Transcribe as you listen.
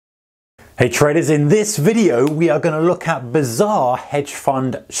Hey traders, in this video we are going to look at bizarre hedge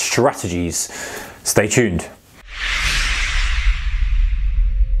fund strategies. Stay tuned.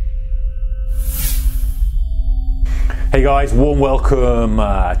 Hey guys, warm welcome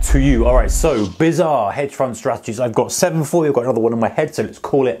to you. Alright, so bizarre hedge fund strategies. I've got 7 for you, I've got another one in my head, so let's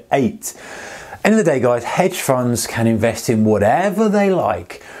call it 8. End of the day guys, hedge funds can invest in whatever they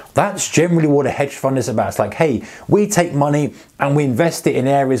like. That's generally what a hedge fund is about. It's like, hey, we take money and we invest it in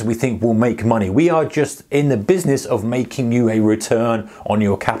areas we think will make money. We are just in the business of making you a return on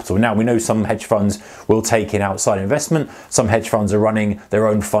your capital. Now, we know some hedge funds will take in outside investment. Some hedge funds are running their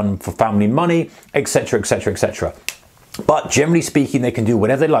own fund for family money, etc., etc., etc. But generally speaking, they can do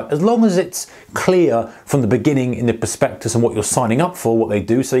whatever they like, as long as it's clear from the beginning in the prospectus and what you're signing up for, what they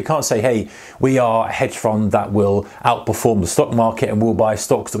do. So you can't say, hey, we are a hedge fund that will outperform the stock market and we'll buy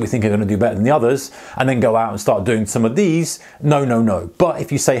stocks that we think are going to do better than the others, and then go out and start doing some of these. No, no, no. But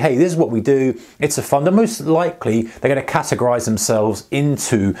if you say, hey, this is what we do, it's a fund, and most likely they're going to categorize themselves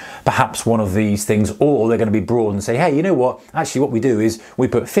into perhaps one of these things, or they're going to be broad and say, hey, you know what? Actually, what we do is we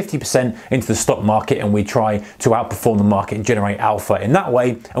put 50% into the stock market and we try to outperform the market and generate alpha in that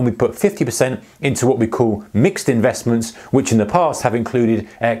way, and we put 50% into what we call mixed investments, which in the past have included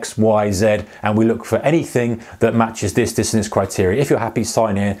X, Y, Z, and we look for anything that matches this and this criteria. If you're happy,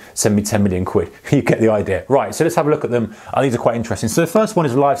 sign here, send me 10 million quid. You get the idea. Right, so let's have a look at them. These are quite interesting. So the first one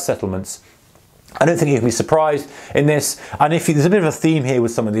is live settlements. I don't think you can be surprised in this, and if there's a bit of a theme here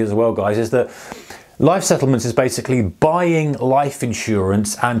with some of these as well, guys, is that life settlements is basically buying life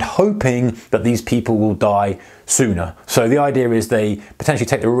insurance and hoping that these people will die sooner. So the idea is they potentially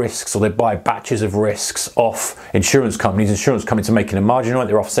take the risks, or they buy batches of risks off insurance companies. Insurance companies are making a margin on it.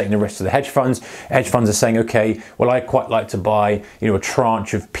 They're offsetting the risks to the hedge funds. Hedge funds are saying, okay, well, I quite like to buy, a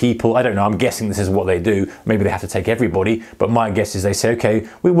tranche of people. I don't know. I'm guessing this is what they do. Maybe they have to take everybody, but my guess is they say, okay,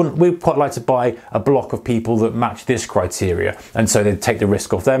 we'd quite like to buy a block of people that match this criteria. And so they take the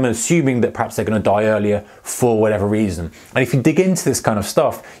risk off them, assuming that perhaps they're going to die earlier for whatever reason. And if you dig into this kind of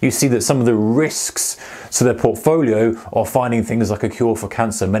stuff, you see that some of the risks to their portfolio are finding things like a cure for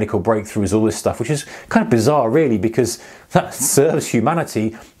cancer, medical breakthroughs, all this stuff, which is kind of bizarre really, because that serves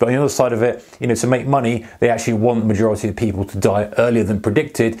humanity. But on the other side of it, to make money, they actually want the majority of people to die earlier than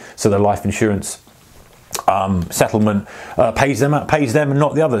predicted, so their life insurance settlement pays them and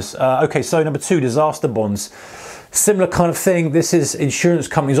not the others. Okay, so number 2, disaster bonds. Similar kind of thing. This is insurance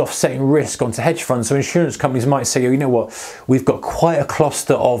companies offsetting risk onto hedge funds. So insurance companies might say, you know what, we've got quite a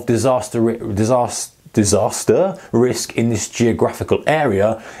cluster of disaster risk in this geographical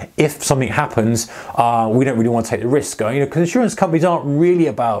area. If something happens, we don't really want to take the risk, because insurance companies aren't really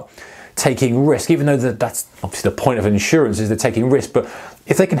about taking risk, even though that's obviously the point of insurance, is they're taking risk. But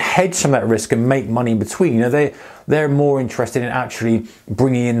if they can hedge some of that risk and make money in between, they're more interested in actually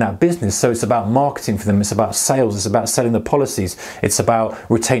bringing in that business. So it's about marketing for them, it's about sales, it's about selling the policies, it's about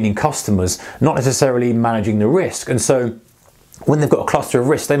retaining customers, not necessarily managing the risk. And so when they've got a cluster of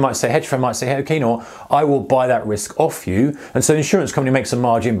risk, they might say, hedge fund might say, hey, okay, I will buy that risk off you. And so the insurance company makes a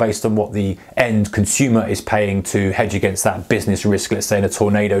margin based on what the end consumer is paying to hedge against that business risk, let's say in a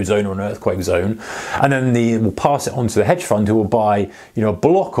tornado zone or an earthquake zone. And then we'll pass it on to the hedge fund, who will buy, a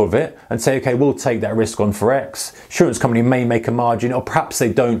block of it and say, okay, we'll take that risk on for X. Insurance company may make a margin, or perhaps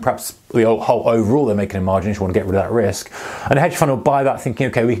they don't, perhaps the whole overall they're making a margin, just want to get rid of that risk. And the hedge fund will buy that thinking,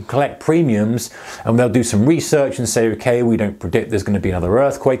 okay, we can collect premiums, and they'll do some research and say, okay, we don't predict there's going to be another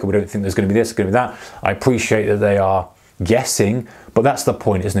earthquake, or we don't think there's going to be this, going to be that. I appreciate that they are guessing, but that's the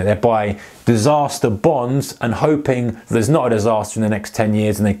point, isn't it? They're buying disaster bonds and hoping that there's not a disaster in the next 10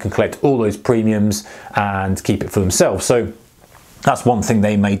 years and they can collect all those premiums and keep it for themselves. So that's one thing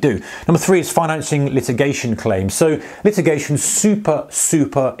they may do. Number 3 is financing litigation claims. So litigation, super,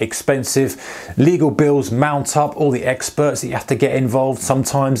 super expensive. Legal bills mount up. All the experts that you have to get involved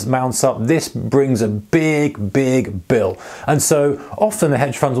sometimes mounts up. This brings a big, big bill. And so often the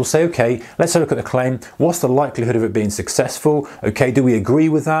hedge funds will say, okay, let's have a look at the claim. What's the likelihood of it being successful? Okay, do we agree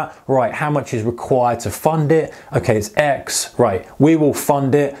with that? Right, how much is required to fund it? Okay, it's X. Right, we will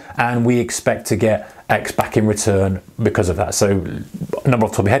fund it and we expect to get X back in return because of that. So number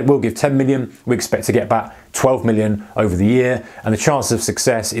off the top of your head, we'll give 10 million, we expect to get back 12 million over the year, and the chance of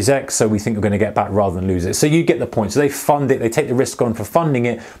success is X, so we think we're going to get back rather than lose it. So you get the point. So they fund it, they take the risk on for funding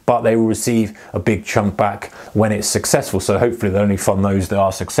it, but they will receive a big chunk back when it's successful. So hopefully they'll only fund those that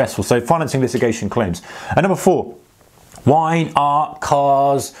are successful. So financing litigation claims. And number 4, Wine, art,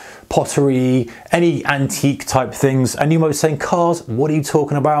 cars, pottery, any antique type things. And you might be saying, cars, what are you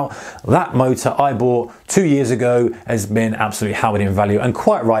talking about? That motor I bought 2 years ago has been absolutely hammered in value. And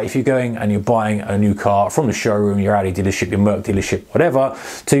quite right, if you're going and you're buying a new car from the showroom, your Audi dealership, your Merc dealership, whatever,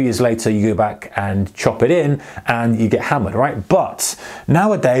 2 years later you go back and chop it in and you get hammered, right? But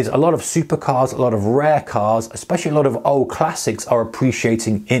nowadays, a lot of supercars, a lot of rare cars, especially a lot of old classics are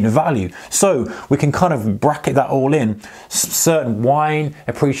appreciating in value. So we can kind of bracket that all in. Certain wine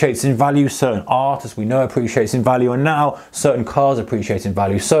appreciates in value, certain art, as we know, appreciates in value, and now certain cars appreciate in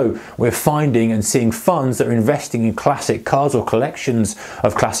value. So we're finding and seeing funds that are investing in classic cars or collections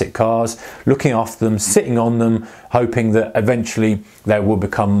of classic cars, looking after them, sitting on them, hoping that eventually they will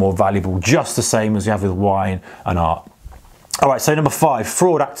become more valuable, just the same as you have with wine and art. All right, so number 5,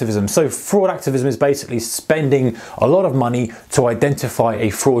 fraud activism. So fraud activism is basically spending a lot of money to identify a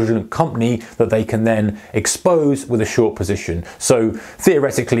fraudulent company that they can then expose with a short position. So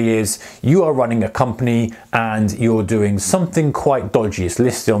theoretically is you are running a company and you're doing something quite dodgy. It's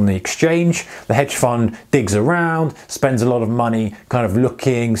listed on the exchange. The hedge fund digs around, spends a lot of money kind of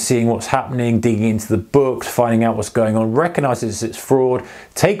looking, seeing what's happening, digging into the books, finding out what's going on, recognizes it's fraud,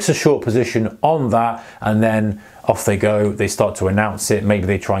 takes a short position on that, and then off they go. They start to announce it. Maybe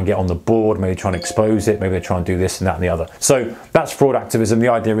they try and get on the board. Maybe they try and expose it. Maybe they try and do this and that and the other. So that's fraud activism. The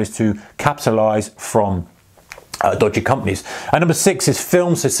idea is to capitalize from dodgy companies. And number 6 is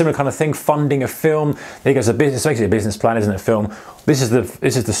film. So similar kind of thing, funding a film. There goes a business. It's basically a business plan, isn't it? Film. This is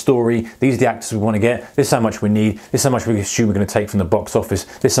the story. These are the actors we want to get. This is how much we need. This is how much we assume we're going to take from the box office.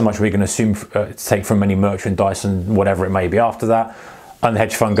 This is how much we're going to assume to take from any merchandise and whatever it may be after that. And the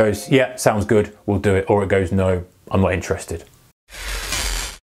hedge fund goes, yeah, sounds good, we'll do it. Or it goes, no, I'm not interested.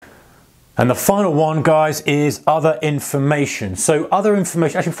 And the final one, guys, is other information. So other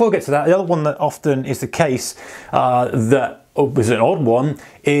information, actually before we get to that, the other one that often is the case that is an odd one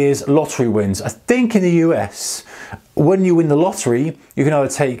is lottery wins. I think in the US, when you win the lottery, you can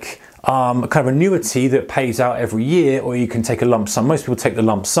either take a kind of annuity that pays out every year, or you can take a lump sum. Most people take the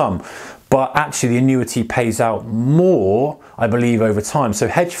lump sum, but actually the annuity pays out more, I believe, over time. So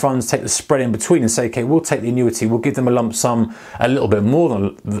hedge funds take the spread in between and say, okay, we'll take the annuity, we'll give them a lump sum a little bit more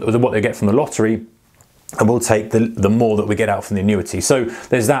than what they get from the lottery, and we'll take the more that we get out from the annuity. So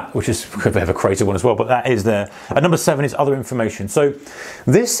there's that, which is a bit of a crazy one as well, but that is there. And number 7 is other information. So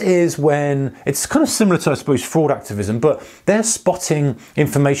this is when it's kind of similar to, I suppose, fraud activism, but they're spotting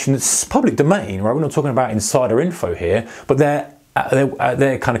information that's public domain, right? We're not talking about insider info here, but they're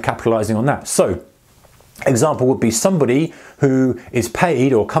kind of capitalizing on that. So example would be somebody who is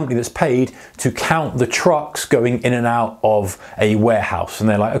paid, or a company that's paid to count the trucks going in and out of a warehouse. And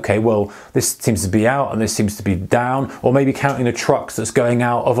they're like, okay, well, this seems to be out and this seems to be down, or maybe counting the trucks that's going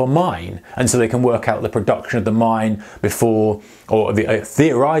out of a mine. And so they can work out the production of the mine before, or the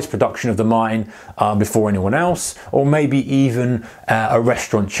theorized production of the mine before anyone else, or maybe even a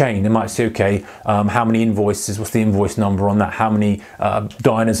restaurant chain. They might say, okay, how many invoices, what's the invoice number on that? How many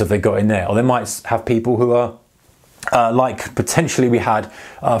diners have they got in there? Or they might have people who are like potentially we had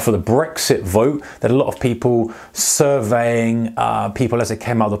for the Brexit vote, that a lot of people surveying people as they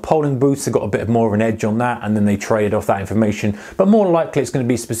came out of the polling booths. They got a bit more of an edge on that, and then they traded off that information. But more likely it's going to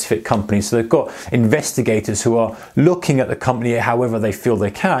be specific companies. So they've got investigators who are looking at the company however they feel they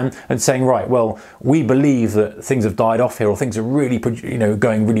can and saying, right, well, we believe that things have died off here, or things are really,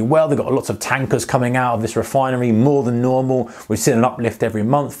 going really well. They've got lots of tankers coming out of this refinery, more than normal. We've seen an uplift every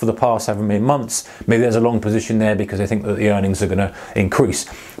month for the past 7 months. Maybe there's a long position there because they think that the earnings are going to increase.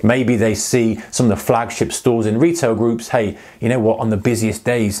 Maybe they see some of the flagship stores in retail groups. Hey, you know what? On the busiest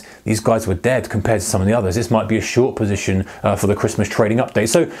days, these guys were dead compared to some of the others. This might be a short position for the Christmas trading update.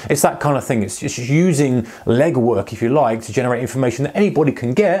 So it's that kind of thing. It's just using legwork, if you like, to generate information that anybody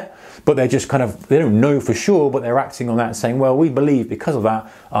can get, but they're just kind of, they don't know for sure, but they're acting on that and saying, well, we believe because of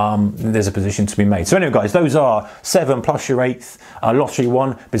that, there's a position to be made. So anyway, guys, those are 7 plus your 8th lottery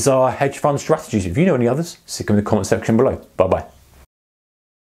one bizarre hedge fund strategies. If you know any others, stick them in the comment section below. Bye bye.